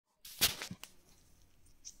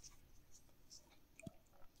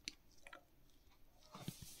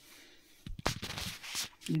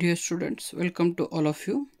Dear students, welcome to all of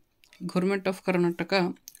you. Government of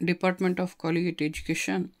Karnataka, Department of Collegiate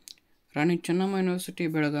Education, Rani Chennamma University,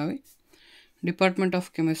 Belagavi, Department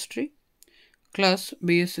of Chemistry, class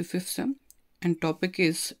BSc 5th sem, and topic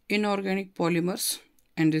is Inorganic Polymers,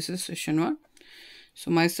 and this is session 1. So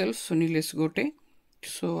myself, Sunil Esgote,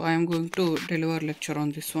 so I am going to deliver lecture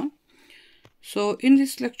on this one. So in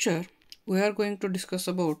this lecture, we are going to discuss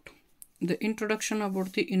about the introduction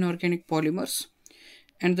about the inorganic polymers,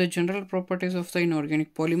 and the general properties of the inorganic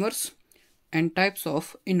polymers and types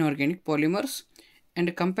of inorganic polymers and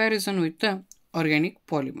a comparison with the organic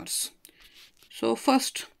polymers. So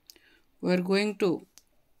first we are going to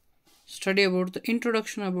study about the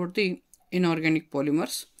introduction about the inorganic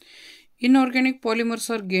polymers. Inorganic polymers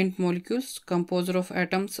are gained molecules composed of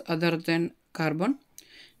atoms other than carbon.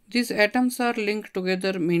 These atoms are linked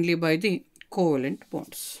together mainly by the covalent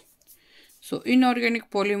bonds. So inorganic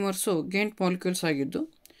polymers gained molecules ಆಗಿದ್ದು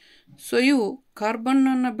so ಇವು carbon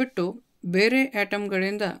ಅನ್ನು ಬಿಟ್ಟು ಬೇರೆ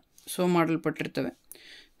ಆಟಮ್ಗಳಿಂದ ಮಾಡಲ್ಪಟ್ಟಿರ್ತವೆ.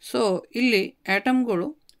 So ಇಲ್ಲಿ ಆಟಮ್ಗಳು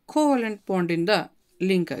covalent ಬಾಂಡಿಂದ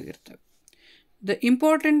link ಆಗಿರ್ತವೆ. The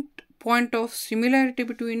important point of similarity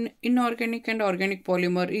between inorganic and organic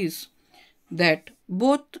polymer is that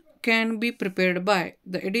both can be prepared by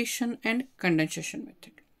the edition and condensation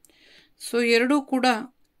method. So ಎರಡೂ ಕೂಡ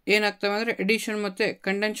ಏನಾಗ್ತವೆ ಅಂದರೆ ಎಡಿಷನ್ ಮತ್ತು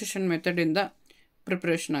ಕಂಡೆನ್ಸೇಷನ್ ಮೆಥಡಿಂದ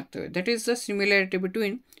ಪ್ರಿಪ್ರೇಷನ್ ಆಗ್ತವೆ. That is the similarity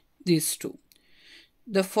between these two.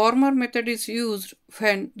 The former method is used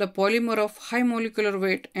when the polymer of high molecular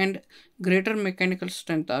weight and greater mechanical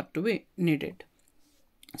strength are to be needed.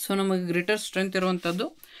 So ನಮಗೆ greater strength ಇರುವಂಥದ್ದು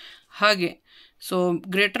ಹಾಗೆ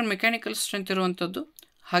greater mechanical strength ಇರುವಂಥದ್ದು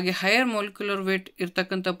ಹಾಗೆ higher molecular weight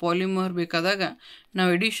ಇರ್ತಕ್ಕಂಥ polymer ಬೇಕಾದಾಗ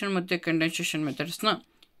ನಾವು edition ಮತ್ತು condensation ಮೆಥಡ್ಸ್ನ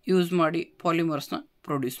use ಮಾಡಿ ಪಾಲಿಮರ್ಸ್ನ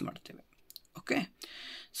ಪ್ರೊಡ್ಯೂಸ್ ಮಾಡ್ತೇವೆ. Okay,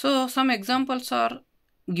 so some examples are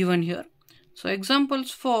given here. So examples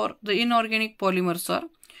for the inorganic polymers are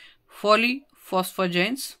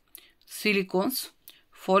polyphosphogenes, silicones,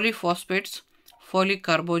 polyphosphates,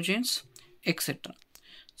 polycarbogenes, etc.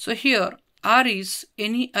 So here R is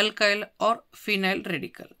any alkyl or phenyl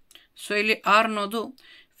radical. So ಇಲ್ಲಿ R ಅನ್ನೋದು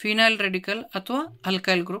phenyl radical ಅಥವಾ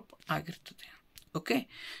alkyl group ಆಗಿರ್ತದೆ. Okay,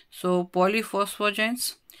 so polyphosphogenes,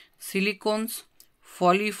 silicones,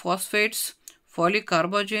 polyphosphates,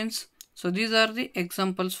 polycarbogenes. So these are the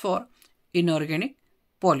examples for inorganic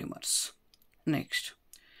polymers. Next,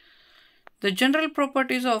 the general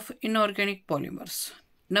properties of inorganic polymers.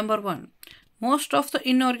 Number 1, most of the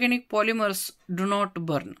inorganic polymers do not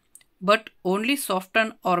burn but only soften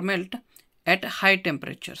or melt at high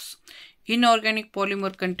temperatures. Inorganic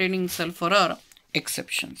polymer containing sulphur are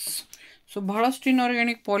exceptions. So ಬಹಳಷ್ಟು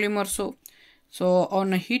inorganic polymers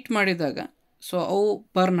ಅವನ್ನ heat ಮಾಡಿದಾಗ ಅವು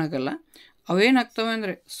burn ಆಗಲ್ಲ. ಅವೇನಾಗ್ತವೆ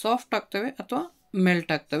ಅಂದರೆ soft ಆಗ್ತವೆ ಅಥವಾ melt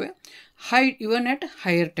ಆಗ್ತವೆ even at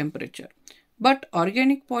higher temperature. But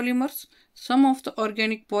organic polymers, some of the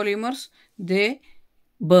organic polymers, they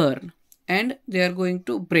burn and they are going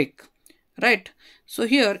to break, right? So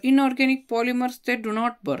here inorganic polymers, they do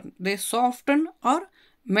not burn, they soften or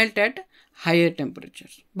melt at higher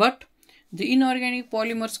temperatures. But the inorganic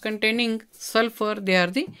polymers containing sulfur, they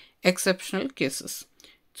are the exceptional cases.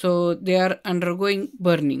 So they are undergoing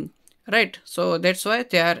burning, right? So that's why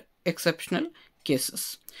they are exceptional cases.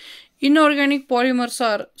 Inorganic polymers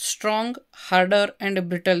are strong, harder and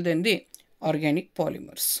brittle than the organic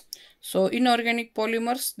polymers. So inorganic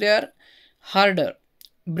polymers, they are harder,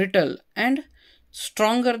 brittle and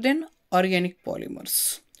stronger than organic polymers.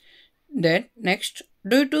 Then next,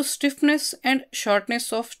 due to stiffness and shortness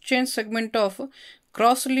of chain segment of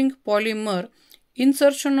cross-link polymer,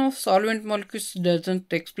 insertion of solvent molecules doesn't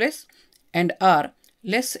take place and are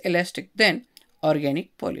less elastic than organic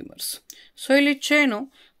polymers. So ಇಲ್ಲಿ chain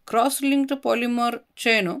cross linked polymer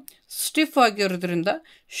chain stiff ಆಗಿರೋದ್ರಿಂದ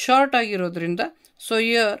short ಆಗಿರೋದ್ರಿಂದ so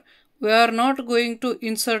here we are not going to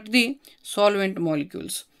insert the solvent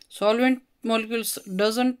molecules. Solvent molecules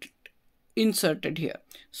doesn't inserted here.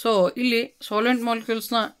 So ಇಲ್ಲಿ solvent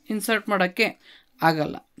ಮಾಲಿಕ್ಯೂಲ್ಸ್ನ insert ಮಾಡೋಕ್ಕೆ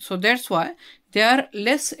ಆಗಲ್ಲ. So that's why they are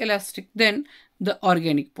less elastic then the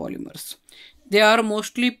organic polymers. They are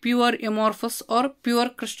mostly pure ಎಮಾರ್ಫಸ್ R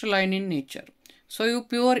pure crystalline in nature. So ಇವು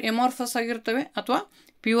pure ಎಮಾರ್ಫಸ್ ಆಗಿರ್ತವೆ ಅಥವಾ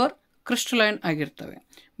pure crystalline ಆಗಿರ್ತವೆ.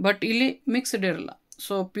 But ಇಲ್ಲಿ mixed ಇರಲ್ಲ.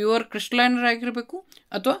 So pure ಕ್ರಿಸ್ಟಲೈನರ್ ಆಗಿರಬೇಕು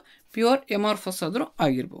ಅಥವಾ ಪ್ಯೂರ್ ಎಮಾರ್ಫಸ್ ಆದರೂ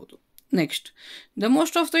ಆಗಿರ್ಬೋದು. Next, the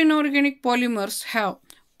most of the inorganic polymers have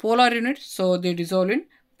polar unit, so they dissolve in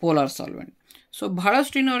polar solvent. So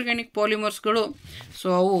ಬಹಳಷ್ಟು ಇನ್ಆರ್ಗ್ಯಾನಿಕ್ ಪಾಲಿಮರ್ಸ್ಗಳು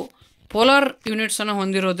ಅವು ಪೋಲಾರ್ ಯೂನಿಟ್ಸನ್ನು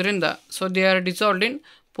ಹೊಂದಿರೋದ್ರಿಂದ they are dissolved in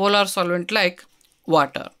polar solvent like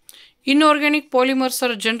water. Inorganic polymers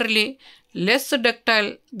are generally less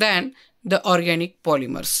ductile than the organic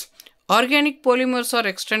polymers. Organic polymers are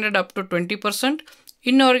extended up to 20%.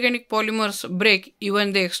 Inorganic polymers break even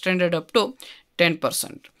they extended up to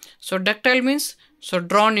 10%. So ductile means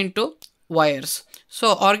drawn into wires. So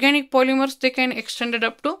organic polymers they can extend it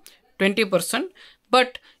up to 20%,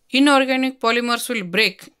 but inorganic polymers will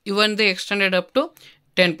break even they extended up to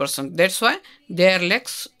 10%. That's why they are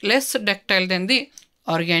less ductile than the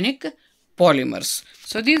organic polymers.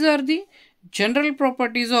 So these are the general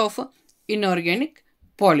properties of inorganic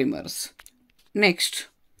polymers. Next,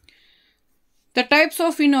 the types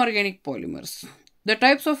of inorganic polymers. The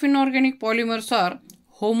types of inorganic polymers are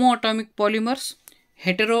homo-atomic polymers,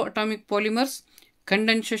 heteroatomic polymers,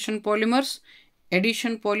 condensation polymers,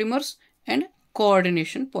 addition polymers, and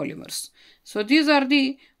coordination polymers. So these are the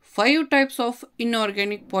 5 types of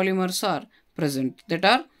inorganic polymers are present, that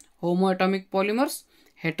are homo-atomic polymers,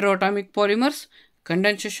 heteroatomic polymers,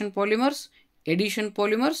 condensation polymers, addition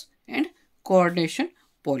polymers, and coordination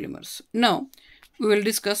polymers. Now we will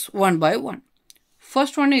discuss one by one.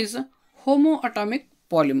 First one is homo-atomic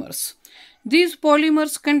polymers. These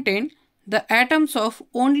polymers contain the atoms of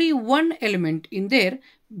only one element in their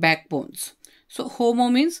backbones. So homo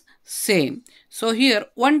means same. So here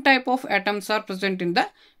one type of atoms are present in the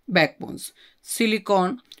backbones. Silicon,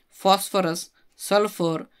 phosphorus,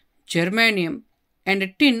 sulphur, germanium, and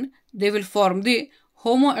tin, they will form the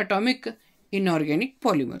homo-atomic inorganic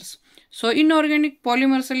polymers. So inorganic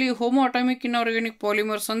polymers ಅಲ್ಲಿ homo-atomic inorganic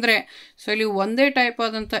polymers ಅಂದರೆ so ಇಲ್ಲಿ ಒಂದೇ type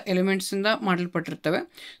ಆದಂಥ ಎಲಿಮೆಂಟ್ಸಿಂದ ಮಾಡಲ್ಪಟ್ಟಿರ್ತವೆ.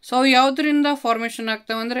 So ಅವು ಯಾವುದರಿಂದ formation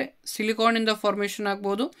ಆಗ್ತವೆ ಅಂದರೆ ಸಿಲಿಕಾನಿಂದ formation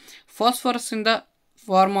ಆಗ್ಬೋದು, ಫಾಸ್ಫರಸ್ಸಿಂದ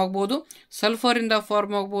ಫಾರ್ಮ್ ಆಗ್ಬೋದು, ಸಲ್ಫರಿಂದ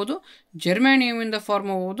ಫಾರ್ಮ್ ಆಗ್ಬೋದು, ಜರ್ಮೇನಿಯಮಿಂದ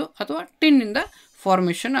ಫಾರ್ಮ್ ಆಗ್ಬೋದು, ಅಥವಾ ಟಿನ್ನಿಂದ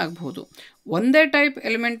ಫಾರ್ಮೇಷನ್ ಆಗ್ಬೋದು. ಒಂದೇ ಟೈಪ್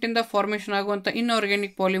ಎಲಿಮೆಂಟಿಂದ ಫಾರ್ಮೇಷನ್ ಆಗುವಂಥ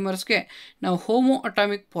ಇನ್ಆರ್ಗ್ಯಾನಿಕ್ ಪಾಲಿಮರ್ಸ್ಗೆ ನಾವು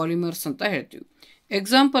ಹೋಮೋ-ಅಟಾಮಿಕ್ ಪಾಲಿಮರ್ಸ್ ಅಂತ ಹೇಳ್ತೀವಿ.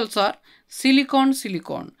 Examples are silicon.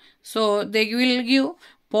 So they will give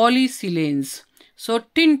polysilanes. So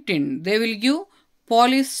tin, they will give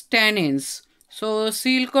polystanes. So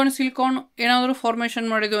silicon ಏನಾದರೂ ಫಾರ್ಮೇಷನ್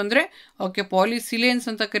ಮಾಡಿದ್ವು ಅಂದರೆ ಓಕೆ ಪಾಲಿಸಿಲೇನ್ಸ್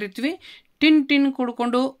ಅಂತ ಕರಿತೀವಿ. ಟಿನ್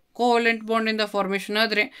ಕುಡ್ಕೊಂಡು ಕೋವೆಲೆಂಟ್ ಬಾಂಡಿಂದ ಫಾರ್ಮೇಷನ್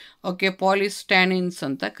ಆದರೆ ಓಕೆ ಪಾಲಿಸ್ಟ್ಯಾನಿನ್ಸ್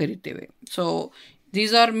ಅಂತ ಕರಿತೇವೆ. So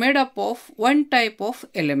these are made up of one type of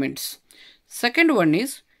elements. Second one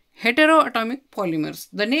is heteroatomic polymers.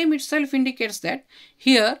 The name itself indicates that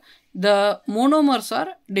here the monomers are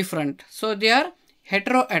different. So they are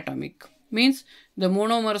heteroatomic. Means the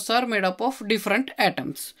monomers are made up of different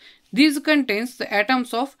atoms. These contains the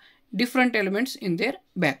atoms of different elements in their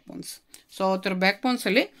backbones. So their backbones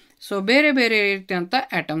alli so ಬೇರೆ ರೀತಿಯಂತ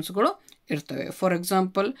ಆಟಮ್ಸ್ಗಳು ಇರ್ತವೆ. For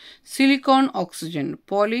example silicon oxygen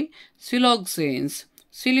polysiloxanes,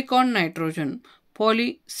 silicon nitrogen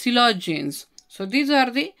polysilogenes. So these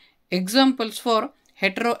are the examples for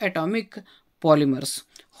heteroatomic polymers.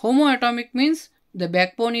 Homoatomic means the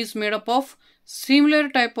backbone is made up of similar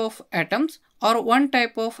type of atoms or one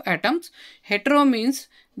type of atoms. Hetero means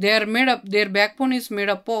their backbone is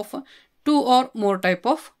made up of two or more type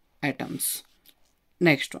of atoms.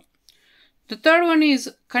 Next one. The third one is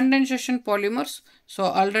condensation polymers. So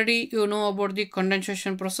already you know about the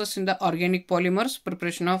condensation process in the organic polymers,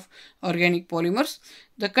 preparation of organic polymers.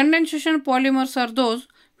 The condensation polymers are those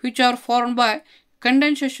which are formed by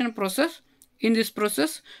condensation process. In this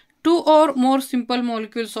process, two or more simple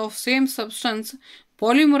molecules of same substance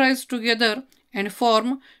polymerize together and form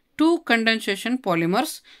two condensation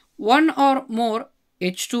polymers. One or more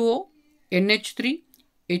H2O, NH3,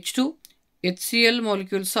 H2, HCl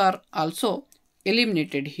molecules are also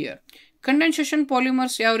eliminated here. Condensation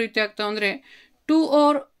polymers ಯಾವ ರೀತಿ ಆಗ್ತಾವೆ ಅಂದರೆ two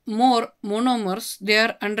or more monomers they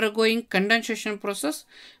are undergoing condensation process,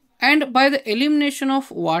 and by the elimination of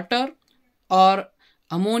water or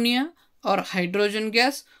ammonia or hydrogen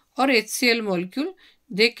gas or HCl molecule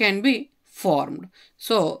they can be formed.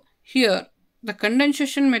 So here the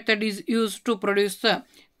condensation method is used to produce the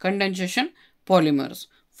condensation polymers.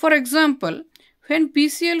 For example, when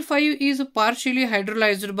PCl5 is partially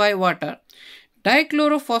hydrolyzed by water,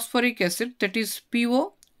 dichlorophosphoric acid, that is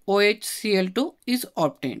POOHCl2, is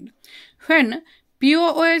obtained. When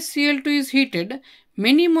POOHCl2 is heated,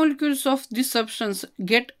 many molecules of this substance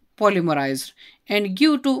get polymerized and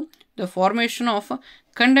give to the formation of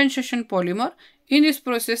condensation polymer. In this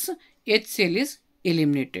process, HCl is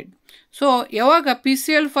eliminated. So ಯಾವಾಗ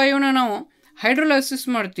PCl5ನ ನಾವು hydrolysis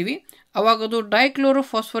ಮಾಡ್ತೀವಿ ಅವಾಗ ಅದು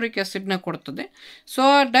ಡೈಕ್ಲೋರೋಫಾಸ್ಫರಿಕ್ ಆ್ಯಸಿಡ್ನ ಕೊಡ್ತದೆ. So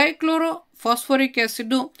ಆ ಡೈಕ್ಲೋರೋಫಾಸ್ಫರಿಕ್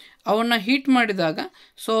acid ಅವನ್ನು heat ಮಾಡಿದಾಗ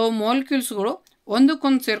so ಮಾಲಿಕ್ಯೂಲ್ಸ್ಗಳು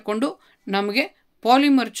ಒಂದಕ್ಕೊಂದು ಸೇರಿಕೊಂಡು ನಮಗೆ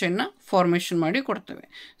ಪಾಲಿಮರ್ ಚೈನ್ನ ಫಾರ್ಮೇಷನ್ ಮಾಡಿ ಕೊಡ್ತವೆ.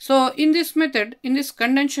 So in this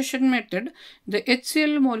condensation method the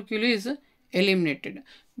HCl molecule is eliminated.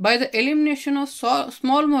 By the elimination of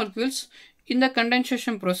small molecules in the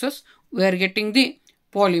condensation process, we are getting the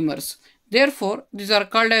polymers. Therefore, these are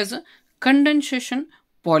called as condensation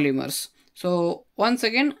polymers. So once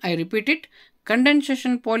again, I repeat it.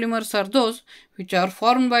 Condensation polymers are those which are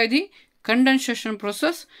formed by the condensation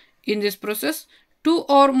process. In this process, two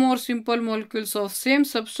or more simple molecules of same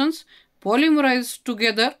substance polymerize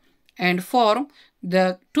together and form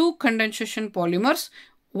the two condensation polymers.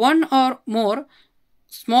 One or more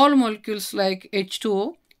small molecules like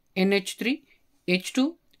H2O, NH3,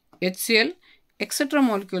 H2, HCl, etc.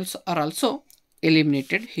 molecules are also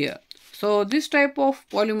eliminated here. So this type of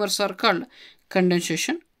polymers are called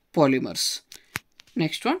condensation polymers.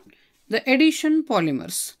 Next one, the addition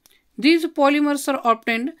polymers. These polymers are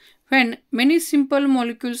obtained when many simple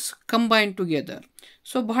molecules combine together.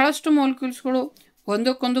 So ಬಹಳಷ್ಟು moleculesಗಳು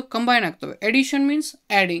ಒಂದಕ್ಕೊಂದು combine ಆಗ್ತವೆ. Addition means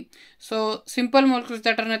adding. So simple molecules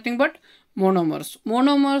that are nothing but monomers.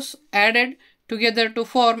 Monomers added together to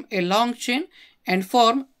form a long chain and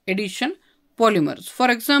form addition polymers. For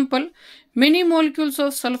example, many molecules of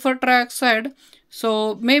sulphur trioxide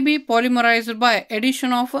may be polymerized by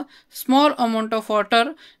addition of a small amount of water.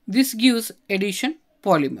 This gives addition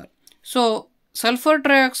polymer. So sulphur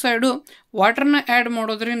trioxide ವಾಟರ್ನ add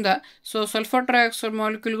ಮಾಡೋದ್ರಿಂದ sulphur trioxide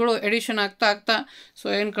ಮಾಲಿಕ್ಯೂಲ್ಗಳು edition ಆಗ್ತಾ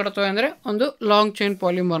ಏನು ಕೊಡ್ತವೆ ಅಂದರೆ ಒಂದು long chain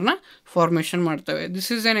ಪಾಲಿಮರ್ನ formation ಮಾಡ್ತವೆ. This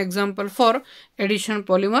is an example for edition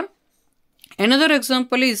polymer. Another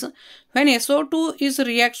example is when SO2 is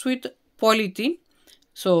reacts with polythene.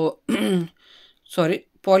 So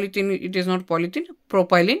polythene, it is not polythene,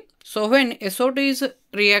 propylene. So when SO2 is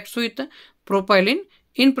reacts with propylene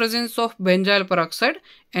in presence of benzoyl peroxide,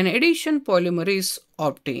 an addition polymer is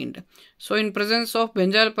obtained. So in presence of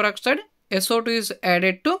benzoyl peroxide, SO2 is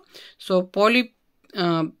added to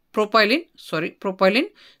propylene.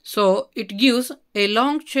 So it gives a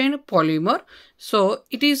long chain polymer. So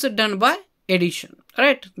it is done by addition,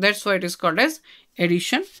 right? That's why it is called as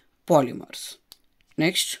addition polymers.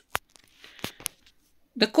 Next,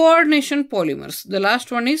 the coordination polymers. The last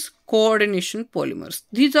one is coordination polymers.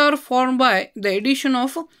 These are formed by the addition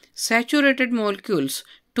of saturated molecules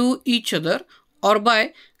to each other or by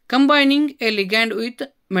combining a ligand with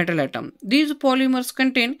metal atom. These polymers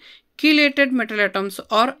contain chelated metal atoms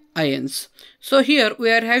or ions. So here we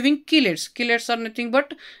are having chelates. Chelates are nothing but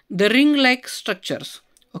the ring-like structures.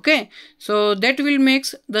 Okay, so that will make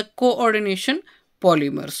the coordination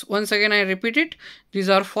polymers. Once again I repeat it, these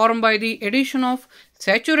are formed by the addition of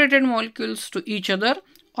saturated molecules to each other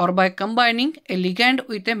or by combining a ligand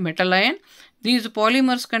with a metal ion. These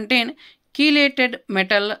polymers contain chelated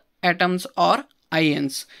metal atoms or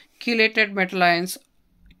ions. Chelated metal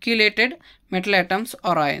atoms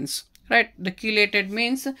or ions, right? The chelated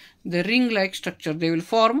means the ring-like structure. They will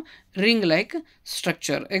form ring-like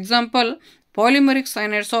structure. Example, polymeric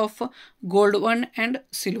cyanides of gold 1 and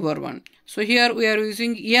silver 1. So here we are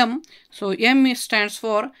using M. So M stands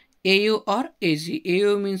for Au or Ag.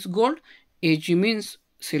 Au means gold, Ag means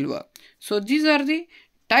silver. So these are the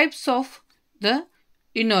types of the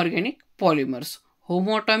inorganic polymers: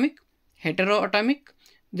 homo-atomic, heteroatomic,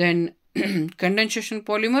 then condensation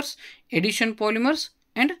polymers, addition polymers,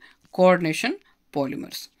 and coordination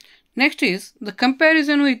polymers. Next is the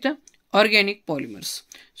comparison with the organic polymers.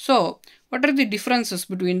 So what are the differences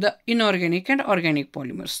between the inorganic and organic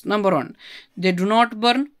polymers? Number one, they do not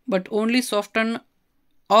burn but only soften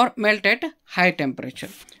or melt at high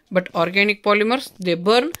temperature. But organic polymers, they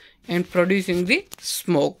burn and producing the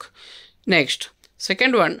smoke. Next,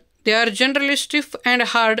 second one, they are generally stiff and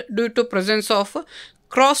hard due to presence of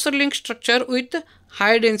cross-link structure with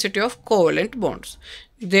high density of covalent bonds.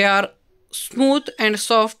 They are smooth and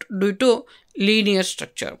soft due to linear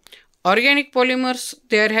structure. Organic polymers,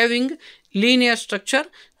 they are having linear structure,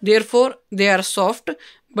 therefore they are soft.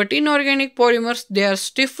 But inorganic polymers, they are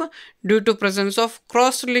stiff due to presence of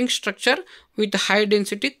cross-link structure with high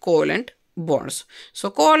density covalent bonds. So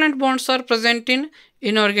covalent bonds are present in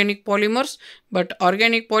inorganic polymers, but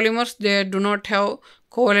organic polymers, they do not have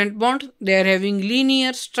covalent bond. They are having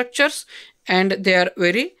linear structures and they are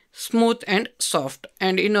very smooth and soft,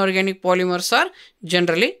 and inorganic polymers are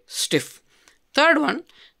generally stiff. Third one,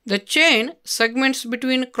 the chain segments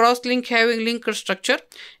between cross-link having linked structure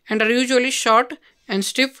and are usually short and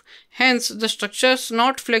stiff. Hence, the structures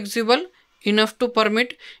not flexible enough to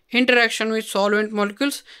permit interaction with solvent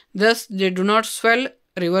molecules. Thus, they do not swell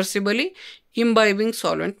reversibly, imbibing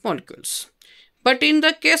solvent molecules. But in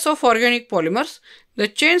the case of organic polymers, the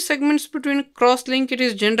chain segments between cross-link, it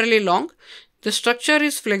is generally long. The structure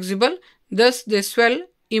is flexible. Thus, they swell,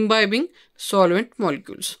 imbibing solvent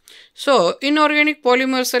molecules. So, inorganic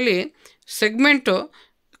polymers ಅಲ್ಲಿ segment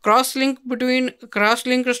cross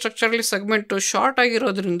link ಸ್ಟ್ರಕ್ಚರಲ್ಲಿ segment short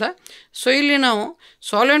ಆಗಿರೋದ್ರಿಂದ so ಇಲ್ಲಿ ನಾವು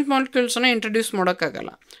solvent ಮಾಲಿಕ್ಯೂಲ್ಸನ್ನು introduce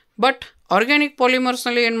ಮಾಡೋಕ್ಕಾಗಲ್ಲ. But organic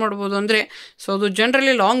ಪಾಲಿಮರ್ಸ್ನಲ್ಲಿ ಏನು ಮಾಡ್ಬೋದು ಅಂದರೆ so ಅದು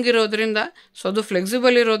generally long ಇರೋದ್ರಿಂದ ಸೊ ಅದು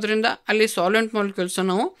ಫ್ಲೆಕ್ಸಿಬಲ್ ಇರೋದ್ರಿಂದ ಅಲ್ಲಿ ಸಾಲ್ವೆಂಟ್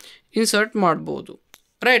ಮಾಲಿಕ್ಯೂಲ್ಸನ್ನು ನಾವು ಇನ್ಸರ್ಟ್ ಮಾಡ್ಬೋದು.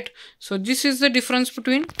 Right, so this is the difference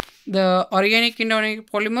between the organic and inorganic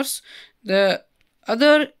polymers. The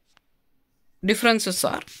other differences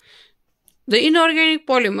are the inorganic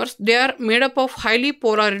polymers, they are made up of highly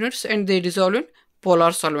polar units and they dissolve in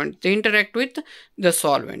polar solvent. They interact with the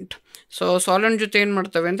solvent. So solvent ಜೊತೆ ಏನು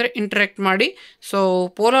ಮಾಡ್ತವೆ ಅಂದರೆ interact ಮಾಡಿ so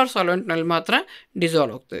polar ಸಾಲ್ವೆಂಟ್ನಲ್ಲಿ ಮಾತ್ರ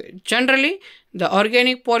dissolve ಆಗ್ತವೆ. Generally the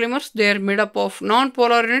organic polymers they are made up of non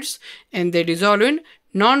polar units and they dissolve in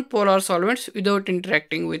non-polar solvents without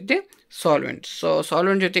interacting with the solvent. So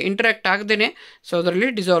solvent ಜೊತೆ interact ಆಗದೇ so ಅದರಲ್ಲಿ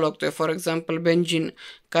dissolve ಆಗ್ತವೆ. For example benzene,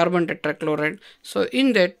 carbon tetrachloride. So in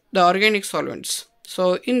that the organic solvents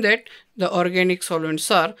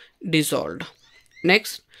R dissolved.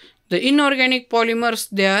 Next, the inorganic polymers,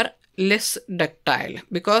 they are less ductile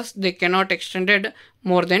because they cannot extended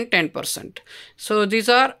more than 10%. So these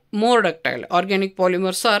are more ductile. Organic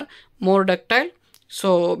polymers are more ductile. So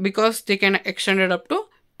because they can extend it up to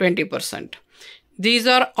 20%. These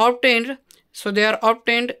are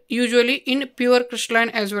obtained usually in pure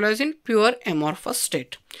crystalline as well as in pure amorphous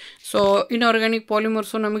state. So inorganic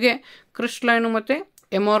polymers ನಮಗೆ crystalline ಮತ್ತು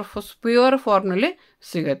amorphous pure form ನಲ್ಲಿ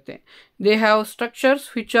ಸಿಗುತ್ತೆ. They have structures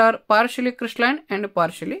which are partially crystalline and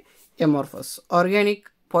partially amorphous. Organic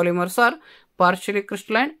polymers are partially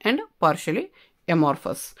crystalline and partially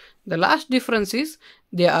amorphous. The last difference is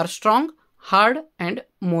they are strong, hard and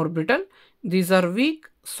more brittle. These are weak,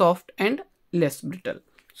 soft and less brittle.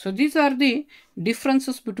 So these are the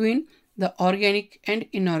differences between the organic and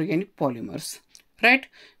inorganic polymers, right?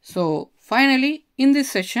 So finally in this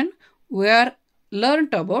session we are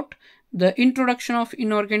learnt about the introduction of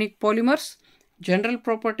inorganic polymers, general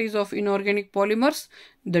properties of inorganic polymers,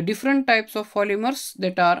 the different types of polymers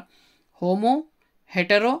that are homo,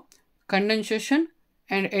 hetero, condensation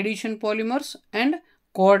and addition polymers and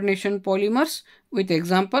coordination polymers with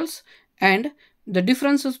examples, and the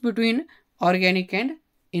differences between organic and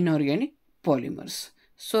inorganic polymers.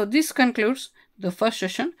 So this concludes the first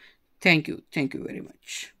session. Thank you very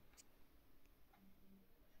much.